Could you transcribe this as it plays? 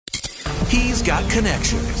He's got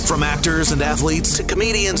connections. From actors and athletes to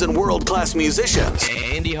comedians and world-class musicians.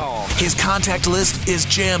 Andy Hall. His contact list is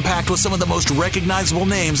jam-packed with some of the most recognizable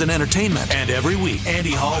names in entertainment. And every week,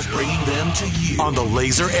 Andy Hall's bringing them to you on the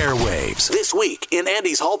Laser airwaves. This week in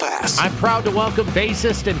Andy's Hall Pass. I'm proud to welcome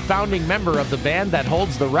bassist and founding member of the band that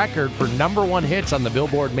holds the record for #1 hits on the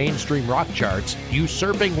Billboard mainstream rock charts,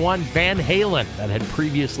 usurping one Van Halen that had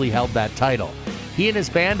previously held that title. He and his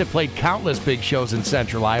band have played countless big shows in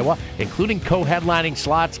Central Iowa, including co-headlining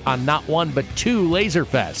slots on not one but 2 Laser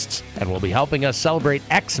Fests, and will be helping us celebrate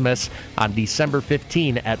Xmas on December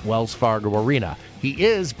 15 at Wells Fargo Arena. He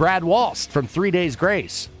is Brad Walst from 3 Days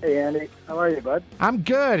Grace. Hey, Andy. How are you, bud? I'm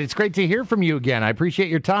good. It's great to hear from you again. I appreciate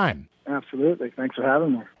your time. Absolutely. Thanks for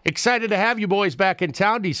having me. Excited to have you boys back in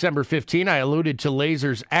town December 15. I alluded to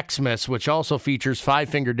Laser's Xmas, which also features Five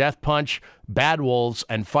Finger Death Punch, Bad Wolves,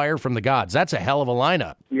 and Fire from the Gods. That's a hell of a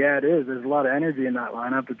lineup. Yeah, it is. There's a lot of energy in that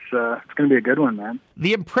lineup. It's going to be a good one, man.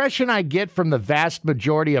 The impression I get from the vast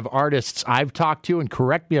majority of artists I've talked to, and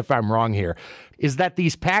correct me if I'm wrong here, is that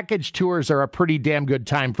these package tours are a pretty damn good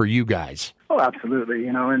time for you guys. Oh, absolutely.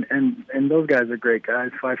 You know, and those guys are great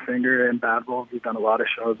guys. Five Finger and Bad Wolves, we've done a lot of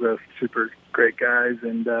shows with. Super great guys.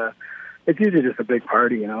 And it's usually just a big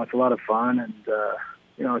party, you know. It's a lot of fun. And,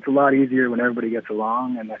 you know, it's a lot easier when everybody gets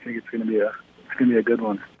along. And I think it's going to be a good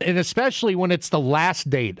one. And especially when it's the last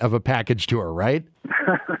date of a package tour, right?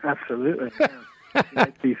 Absolutely. Yeah. You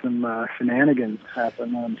might see some shenanigans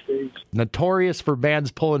happen on stage. Notorious for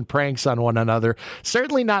bands pulling pranks on one another.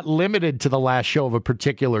 Certainly not limited to the last show of a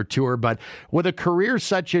particular tour, but with a career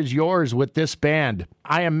such as yours with this band,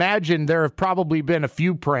 I imagine there have probably been a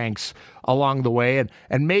few pranks along the way,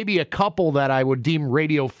 and maybe a couple that I would deem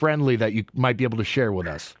radio-friendly that you might be able to share with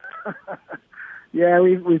us. Yeah,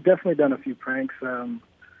 we've definitely done a few pranks.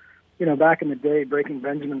 You know, back in the day, Breaking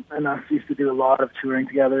Benjamin and us used to do a lot of touring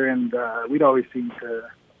together, and we'd always seem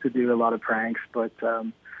to do a lot of pranks. But,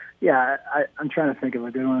 yeah, I'm trying to think of a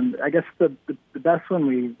good one. I guess the best one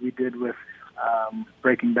we did with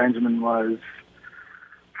Breaking Benjamin was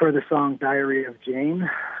for the song Diary of Jane.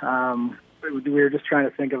 We were just trying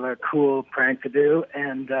to think of a cool prank to do,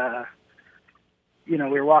 and, you know,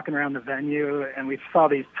 we were walking around the venue, and we saw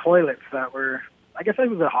these toilets that were, I guess it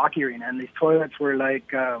was a hockey arena, and these toilets were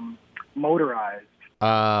like motorized.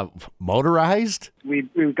 Motorized? We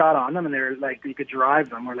got on them, and they were like, you could drive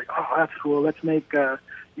them. We're like, oh, that's cool. Let's make,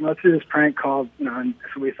 let's do this prank called, you know, and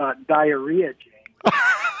so we thought Diarrhea Jane.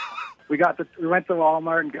 we went to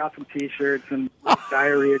Walmart and got some T-shirts and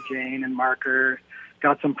Diarrhea Jane and marker,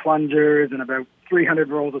 got some plungers and about 300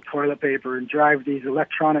 rolls of toilet paper, and drive these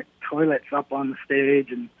electronic toilets up on the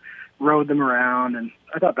stage and rode them around. And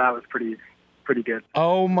I thought that was pretty good.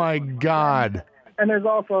 Oh my God. And there's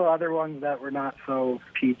also other ones that were not so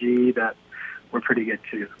PG that were pretty good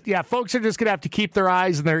too. Yeah, folks are just going to have to keep their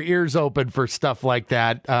eyes and their ears open for stuff like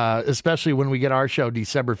that, especially when we get our show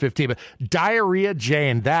December 15th. But Diarrhea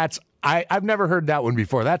Jane, I've never heard that one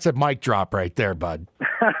before. That's a mic drop right there, bud.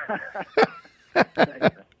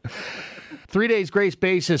 3 Days Grace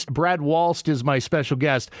bassist Brad Walst is my special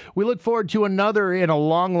guest. We look forward to another in a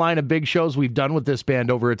long line of big shows we've done with this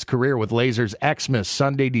band over its career with Laser's Xmas,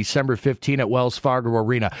 Sunday, December 15 at Wells Fargo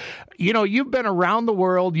Arena. You know, you've been around the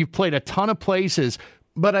world. You've played a ton of places.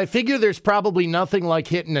 But I figure there's probably nothing like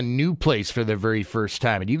hitting a new place for the very first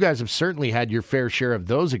time. And you guys have certainly had your fair share of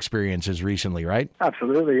those experiences recently, right?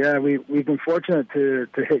 Absolutely, yeah. We've been fortunate to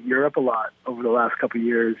hit Europe a lot over the last couple of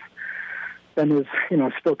years. And there's, you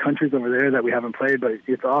know, still countries over there that we haven't played, but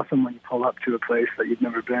it's awesome when you pull up to a place that you've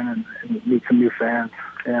never been and meet some new fans.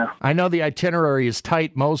 Yeah. I know the itinerary is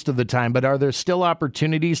tight most of the time, but are there still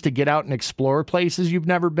opportunities to get out and explore places you've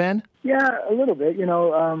never been? Yeah, a little bit. You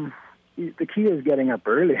know, the key is getting up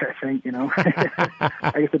early, I think, you know.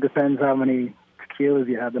 I guess it depends how many tequilas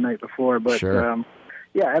you had the night before, but sure.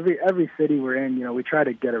 Yeah, every city we're in, you know, we try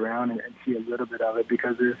to get around and see a little bit of it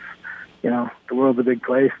because there's, you know, the world's a big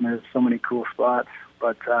place and there's so many cool spots.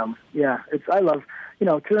 But, yeah, I love, you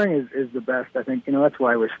know, touring is the best. I think, you know, that's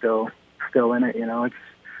why we're still in it. You know,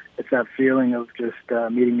 it's that feeling of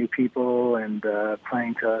just meeting new people and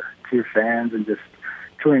playing to your fans and just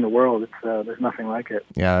touring the world. There's nothing like it.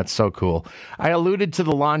 Yeah, that's so cool. I alluded to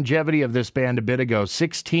the longevity of this band a bit ago.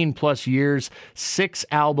 16 plus years, 6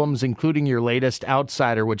 albums, including your latest,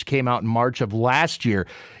 Outsider, which came out in March of last year.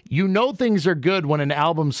 You know things are good when an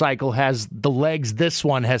album cycle has the legs this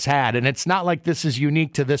one has had, and it's not like this is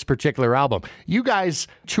unique to this particular album. You guys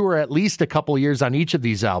tour at least a couple years on each of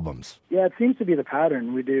these albums. Yeah, it seems to be the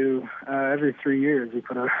pattern. We do every 3 years we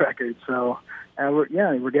put out a record. So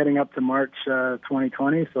we're getting up to March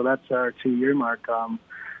 2020, so that's our 2-year mark.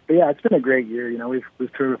 but yeah, it's been a great year. You know, we've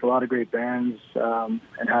toured with a lot of great bands and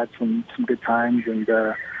had some good times. And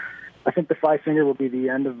I think the Five Finger will be the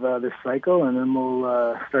end of this cycle, and then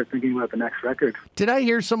we'll start thinking about the next record. Did I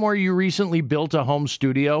hear somewhere you recently built a home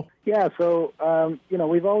studio? Yeah, so, you know,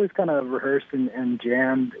 we've always kind of rehearsed and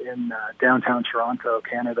jammed in downtown Toronto,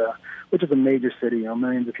 Canada, which is a major city, you know,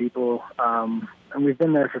 millions of people. And we've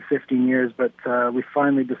been there for 15 years, but we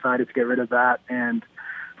finally decided to get rid of that and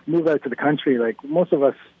move out to the country. Like, most of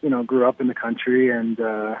us, you know, grew up in the country, and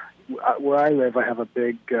where I live, I have a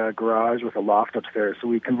big garage with a loft upstairs, so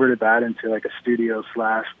we converted that into like a studio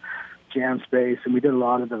 / jam space, and we did a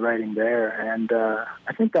lot of the writing there. And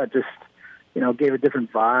I think that just, you know, gave a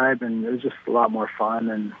different vibe, and it was just a lot more fun.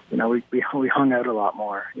 And, you know, we hung out a lot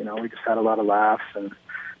more. You know, we just had a lot of laughs and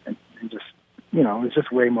just, you know, it was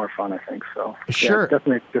just way more fun, I think. So, sure. Yeah,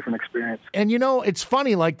 definitely a different experience. And, you know, it's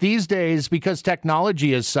funny, like these days, because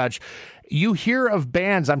technology is such, you hear of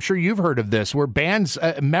bands, I'm sure you've heard of this, where bands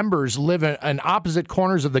members live in opposite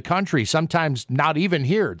corners of the country, sometimes not even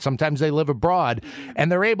here. Sometimes they live abroad,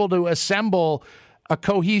 and they're able to assemble a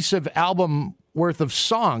cohesive album worth of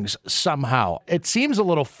songs somehow. It seems a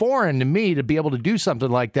little foreign to me to be able to do something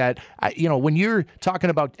like that. You know, when you're talking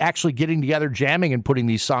about actually getting together, jamming, and putting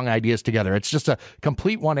these song ideas together, it's just a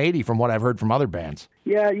complete 180 from what I've heard from other bands.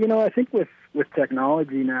 Yeah, you know, I think with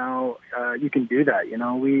technology now, you can do that. You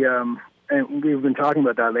know, and we've been talking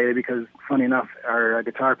about that lately because, funny enough, our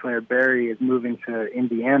guitar player, Barry, is moving to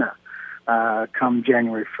Indiana come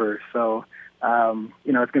January 1st. So,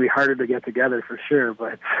 you know, it's going to be harder to get together for sure.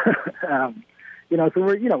 But, you know, so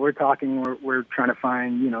we're talking, we're trying to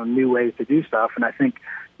find, you know, new ways to do stuff. And I think,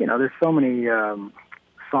 you know, there's so many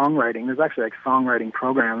songwriting. There's actually like songwriting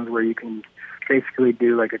programs where you can basically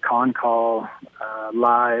do like a con call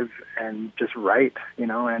live and just write, you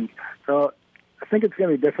know. And so I think it's going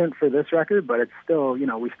to be different for this record, but it's still, you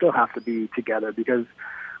know, we still have to be together because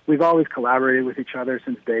we've always collaborated with each other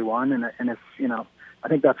since day one. And if, you know, I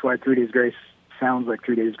think that's why 3 Days Grace sounds like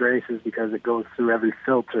 3 Days Grace, is because it goes through every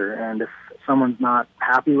filter. And if someone's not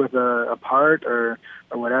happy with a part or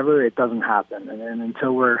whatever, it doesn't happen. And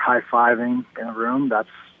until we're high-fiving in a room, that's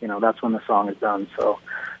when the song is done. So,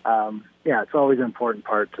 yeah, it's always an important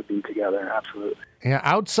part to be together, absolutely. Yeah,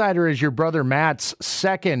 Outsider is your brother Matt's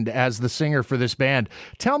second as the singer for this band.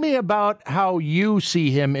 Tell me about how you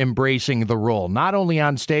see him embracing the role, not only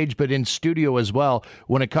on stage, but in studio as well,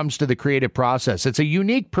 when it comes to the creative process. It's a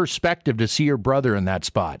unique perspective to see your brother in that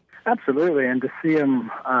spot. Absolutely, and to see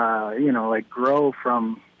him, you know, like grow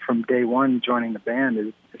from day one joining the band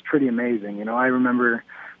is pretty amazing. You know, I remember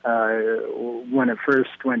when it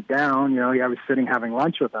first went down, you know, I was sitting having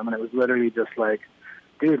lunch with him, and it was literally just like,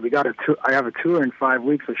 dude, I have a tour in 5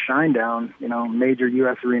 weeks of Shinedown, you know, major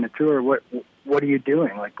U.S. arena tour. What are you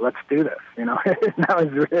doing? Like, let's do this, you know. And that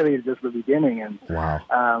was really just the beginning. And wow.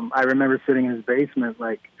 I remember sitting in his basement,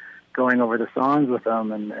 like, going over the songs with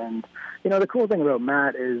him. And you know, the cool thing about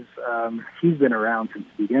Matt is he's been around since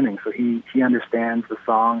the beginning, so he understands the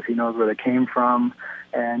songs. He knows where they came from.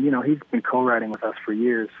 And, you know, he's been co-writing with us for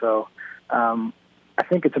years. So I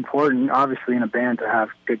think it's important, obviously, in a band to have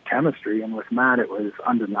good chemistry. And with Matt, it was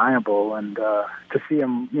undeniable. And to see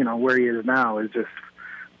him, you know, where he is now is just,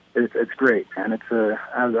 it's great. And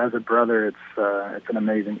as a brother, it's an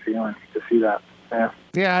amazing feeling to see that. Yeah.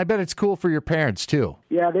 Yeah, I bet it's cool for your parents, too.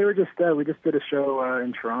 Yeah, they were just, we just did a show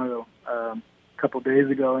in Toronto a couple days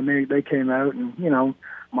ago, and they came out, and, you know,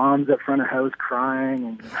 Mom's at front of house crying,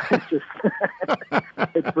 and it's just,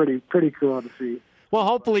 it's pretty cool to see. Well,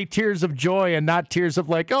 hopefully tears of joy and not tears of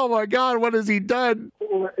like, oh my God, what has he done?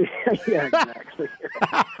 Yeah, exactly.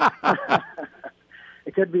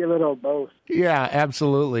 It could be a little of both. Yeah,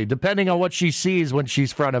 absolutely. Depending on what she sees when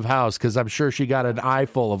she's front of house, because I'm sure she got an eye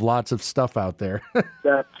full of lots of stuff out there.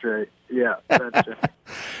 That's right. Yeah, that's right.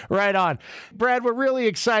 Right on. Brad, we're really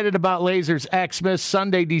excited about Lasers Xmas,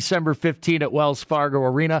 Sunday, December 15 at Wells Fargo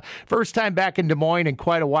Arena. First time back in Des Moines in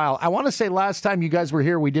quite a while. I want to say last time you guys were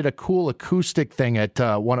here, we did a cool acoustic thing at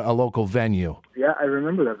a local venue. Yeah, I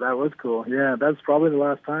remember that. That was cool. Yeah, that's probably the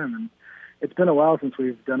last time. And it's been a while since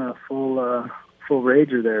we've done a full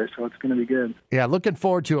rager there, so it's going to be good. Yeah, looking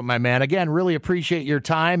forward to it, my man. Again, really appreciate your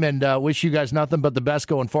time and wish you guys nothing but the best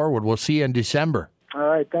going forward. We'll see you in December. All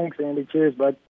right, thanks, Andy. Cheers, bud.